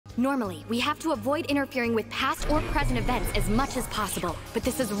Normally, we have to avoid interfering with past or present events as much as possible, but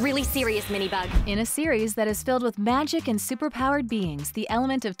this is really serious, Minibug. In a series that is filled with magic and superpowered beings, the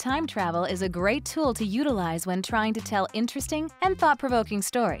element of time travel is a great tool to utilize when trying to tell interesting and thought-provoking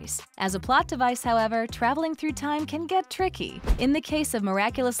stories. As a plot device, however, traveling through time can get tricky. In the case of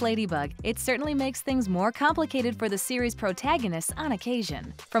Miraculous Ladybug, it certainly makes things more complicated for the series' protagonists on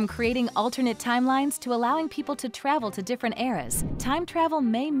occasion. From creating alternate timelines to allowing people to travel to different eras, time travel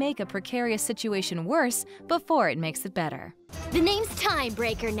may make a precarious situation worse before it makes it better. The name's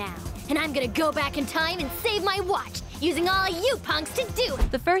Timebreaker now, and I'm gonna go back in time and save my watch, using all you punks to do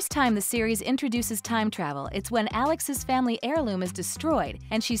it! The first time the series introduces time travel, it's when Alex's family heirloom is destroyed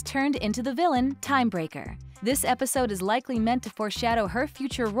and she's turned into the villain, Timebreaker. This episode is likely meant to foreshadow her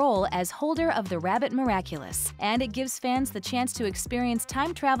future role as holder of the Rabbit Miraculous, and it gives fans the chance to experience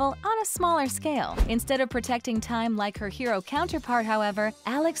time travel on a smaller scale. Instead of protecting time like her hero counterpart, however,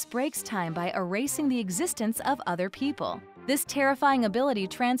 Alex breaks time by erasing the existence of other people. This terrifying ability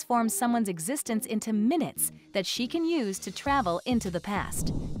transforms someone's existence into minutes that she can use to travel into the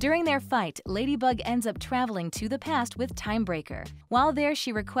past. During their fight, Ladybug ends up traveling to the past with Timebreaker. While there,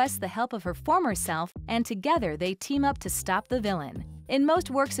 she requests the help of her former self, and together they team up to stop the villain. In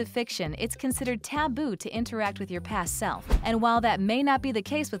most works of fiction, it's considered taboo to interact with your past self. And while that may not be the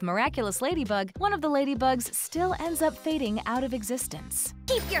case with Miraculous Ladybug, one of the Ladybugs still ends up fading out of existence.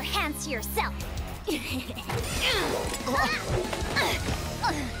 Keep your hands to yourself!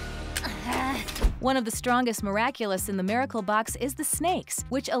 One of the strongest Miraculous in the Miracle Box is the Snakes,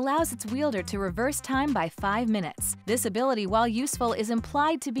 which allows its wielder to reverse time by 5 minutes. This ability, while useful, is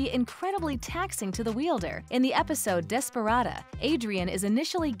implied to be incredibly taxing to the wielder. In the episode Desperata, Adrian is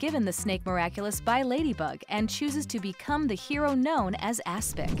initially given the Snake Miraculous by Ladybug and chooses to become the hero known as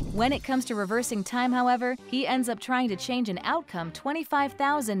Aspic. When it comes to reversing time, however, he ends up trying to change an outcome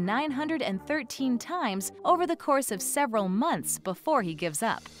 25,913 times over the course of several months before he gives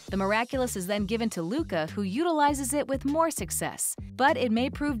up. The Miraculous is then given to Luca, who utilizes it with more success. But it may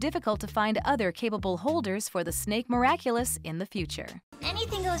prove difficult to find other capable holders for the Snake Miraculous in the future.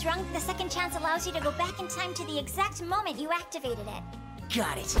 Anything goes wrong, the second chance allows you to go back in time to the exact moment you activated it.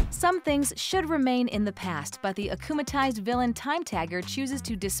 Got it. Some things should remain in the past, but the akumatized villain Time Tagger chooses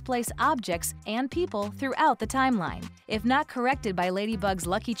to displace objects and people throughout the timeline. If not corrected by Ladybug's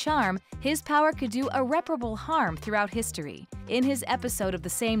lucky charm, his power could do irreparable harm throughout history. In his episode of the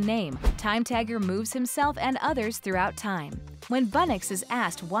same name, Time Tagger moves himself and others throughout time. When Bunnix is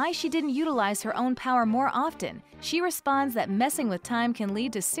asked why she didn't utilize her own power more often, she responds that messing with time can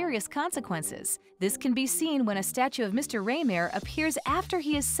lead to serious consequences. This can be seen when a statue of Mr. Raymere appears after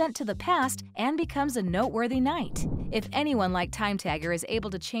he is sent to the past and becomes a noteworthy knight. If anyone like Time Tagger is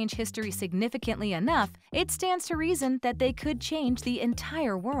able to change history significantly enough, it stands to reason that they could change the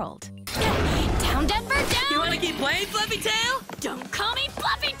entire world. Down, Denver, down! You wanna keep playing, Fluffy Tail? Don't call me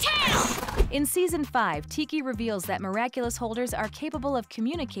Fluffy Tail! In Season 5, Tiki reveals that Miraculous holders are capable of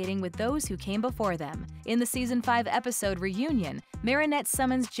communicating with those who came before them. In the Season 5 episode Reunion, Marinette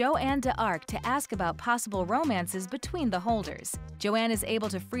summons Joanne d'Arc to ask about possible romances between the holders. Joanne is able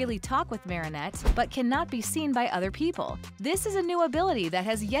to freely talk with Marinette, but cannot be seen by other people. This is a new ability that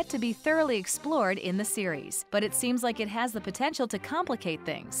has yet to be thoroughly explored in the series, but it seems like it has the potential to complicate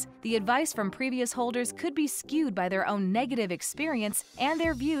things. The advice from previous holders could be skewed by their own negative experience, and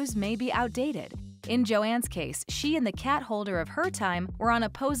their views may be outdated. In Joanne's case, she and the cat holder of her time were on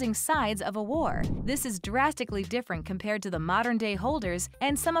opposing sides of a war. This is drastically different compared to the modern-day holders,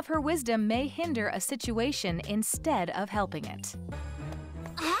 and some of her wisdom may hinder a situation instead of helping it.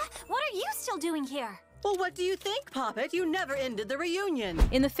 Huh? What are you still doing here? Well, what do you think, Poppet? You never ended the reunion.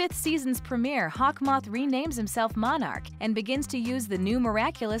 In the 5th season's premiere, Hawkmoth renames himself Monarch and begins to use the new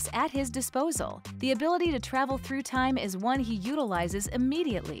Miraculous at his disposal. The ability to travel through time is one he utilizes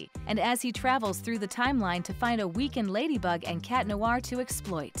immediately, and as he travels through the timeline to find a weakened Ladybug and Cat Noir to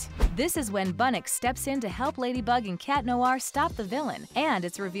exploit. This is when Bunnix steps in to help Ladybug and Cat Noir stop the villain, and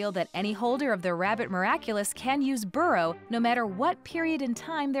it's revealed that any holder of the Rabbit Miraculous can use Burrow no matter what period in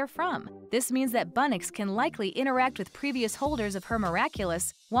time they're from. This means that Bunnix can likely interact with previous holders of her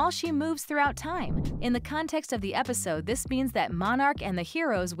Miraculous while she moves throughout time. In the context of the episode, this means that Monarch and the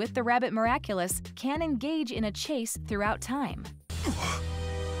heroes with the Rabbit Miraculous can engage in a chase throughout time.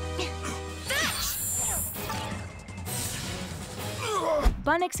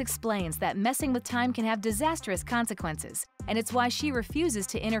 Bunnix explains that messing with time can have disastrous consequences. and it's why she refuses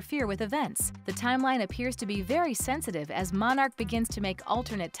to interfere with events. The timeline appears to be very sensitive as Monarch begins to make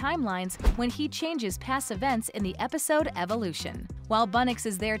alternate timelines when he changes past events in the episode Evolution. While Bunnix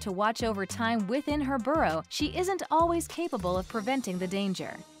is there to watch over time within her burrow, she isn't always capable of preventing the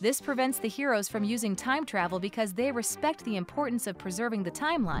danger. This prevents the heroes from using time travel because they respect the importance of preserving the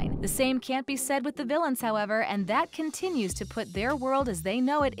timeline. The same can't be said with the villains, however, and that continues to put their world as they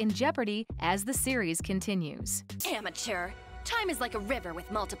know it in jeopardy as the series continues. Amateur. Time is like a river with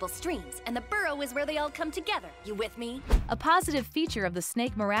multiple streams, and the burrow is where they all come together. You with me? A positive feature of the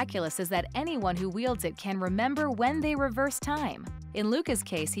snake Miraculous is that anyone who wields it can remember when they reverse time. In Luca's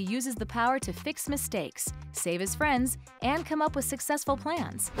case, he uses the power to fix mistakes, save his friends, and come up with successful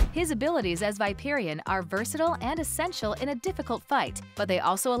plans. His abilities as Viperian are versatile and essential in a difficult fight, but they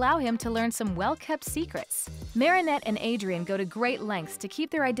also allow him to learn some well-kept secrets. Marinette and Adrian go to great lengths to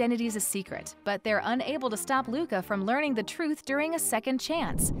keep their identities a secret, but they're unable to stop Luca from learning the truth during a second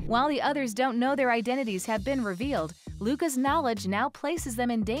chance. While the others don't know their identities have been revealed, Luca's knowledge now places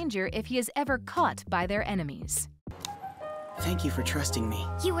them in danger if he is ever caught by their enemies. Thank you for trusting me.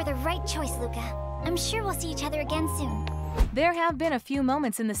 You were the right choice, Luca. I'm sure we'll see each other again soon. There have been a few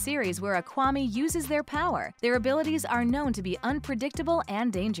moments in the series where a Kwami uses their power. Their abilities are known to be unpredictable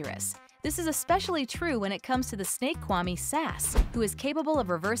and dangerous. This is especially true when it comes to the snake Kwami Sass, who is capable of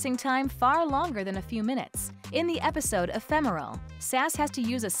reversing time far longer than a few minutes. In the episode Ephemeral, Sass has to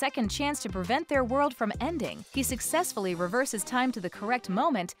use a second chance to prevent their world from ending. He successfully reverses time to the correct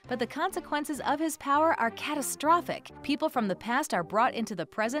moment, but the consequences of his power are catastrophic. People from the past are brought into the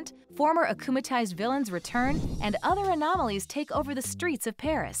present, former akumatized villains return, and other anomalies take over the streets of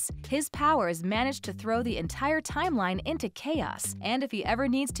Paris. His powers manage to throw the entire timeline into chaos, and if he ever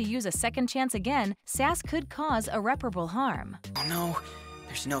needs to use a second chance again, Sass could cause irreparable harm. Oh no,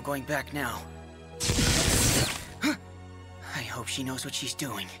 there's no going back now. I hope she knows what she's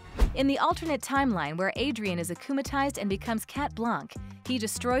doing. In the alternate timeline where Adrian is akumatized and becomes Cat Blanc, he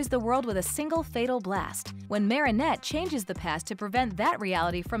destroys the world with a single fatal blast. When Marinette changes the past to prevent that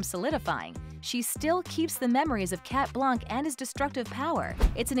reality from solidifying, she still keeps the memories of Cat Blanc and his destructive power.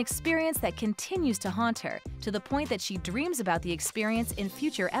 It's an experience that continues to haunt her, to the point that she dreams about the experience in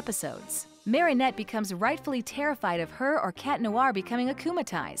future episodes. Marinette becomes rightfully terrified of her or Cat Noir becoming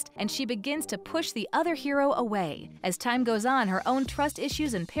akumatized, and she begins to push the other hero away. As time goes on, her own trust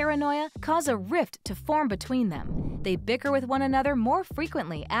issues and paranoia cause a rift to form between them. They bicker with one another more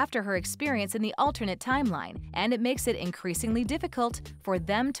frequently after her experience in the alternate timeline, and it makes it increasingly difficult for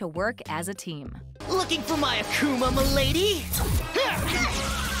them to work as a team. Looking for my Akuma, m'lady?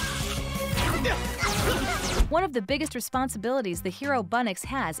 One of the biggest responsibilities the hero Bunnix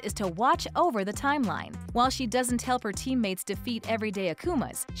has is to watch over the timeline. While she doesn't help her teammates defeat everyday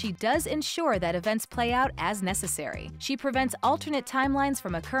Akumas, she does ensure that events play out as necessary. She prevents alternate timelines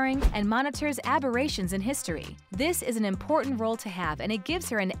from occurring and monitors aberrations in history. This is an important role to have, and it gives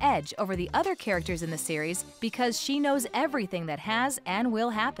her an edge over the other characters in the series because she knows everything that has and will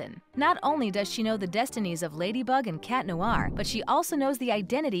happen. Not only does she know the destinies of Ladybug and Cat Noir, but she also knows the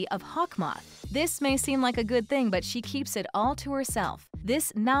identity of Hawkmoth. This may seem like a good thing, but she keeps it all to herself.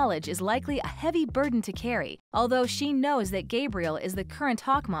 This knowledge is likely a heavy burden to carry. Although she knows that Gabriel is the current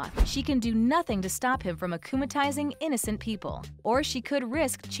Hawkmoth, she can do nothing to stop him from akumatizing innocent people. Or she could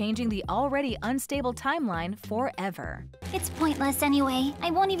risk changing the already unstable timeline forever. It's pointless anyway.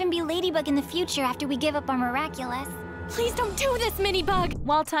 I won't even be Ladybug in the future after we give up our Miraculous. Please don't do this, Minibug!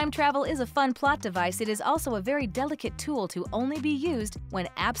 While time travel is a fun plot device, it is also a very delicate tool to only be used when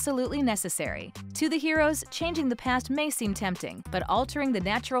absolutely necessary. To the heroes, changing the past may seem tempting, but altering the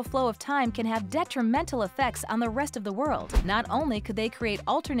natural flow of time can have detrimental effects on the rest of the world. Not only could they create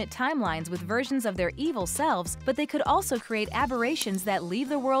alternate timelines with versions of their evil selves, but they could also create aberrations that leave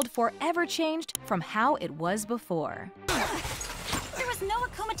the world forever changed from how it was before. There was no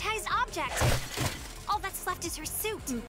akumatized object. All that's left is her suit.